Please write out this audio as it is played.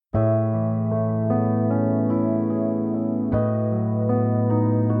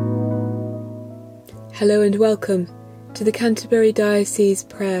Hello and welcome to the Canterbury Diocese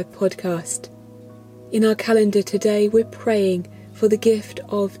Prayer Podcast. In our calendar today, we're praying for the gift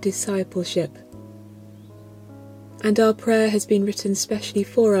of discipleship. And our prayer has been written specially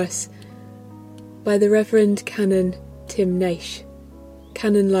for us by the Reverend Canon Tim Naish,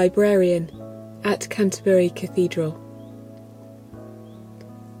 Canon Librarian at Canterbury Cathedral.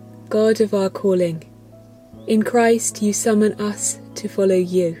 God of our calling, in Christ you summon us to follow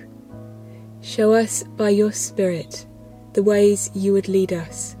you. Show us by your Spirit the ways you would lead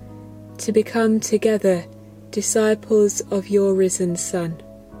us, to become together disciples of your risen Son,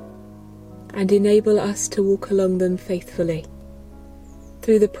 and enable us to walk along them faithfully,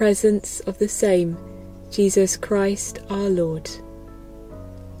 through the presence of the same Jesus Christ our Lord.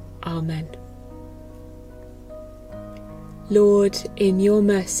 Amen. Lord, in your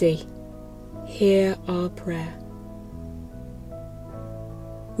mercy, hear our prayer.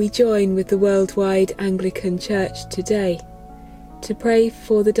 We join with the worldwide Anglican Church today to pray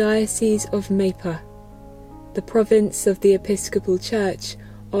for the Diocese of Maipa, the province of the Episcopal Church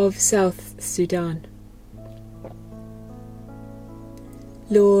of South Sudan.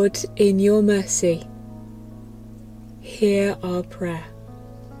 Lord, in your mercy, hear our prayer.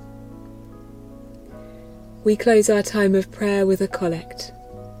 We close our time of prayer with a collect.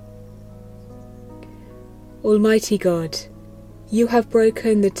 Almighty God, you have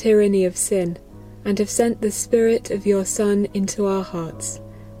broken the tyranny of sin and have sent the Spirit of your Son into our hearts,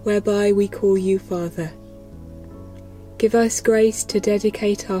 whereby we call you Father. Give us grace to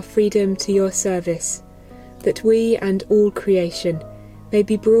dedicate our freedom to your service, that we and all creation may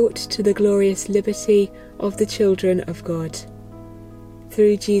be brought to the glorious liberty of the children of God.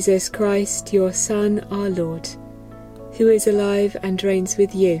 Through Jesus Christ, your Son, our Lord, who is alive and reigns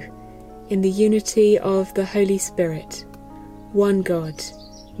with you in the unity of the Holy Spirit, one God,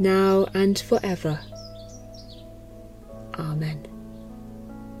 now and forever. Amen.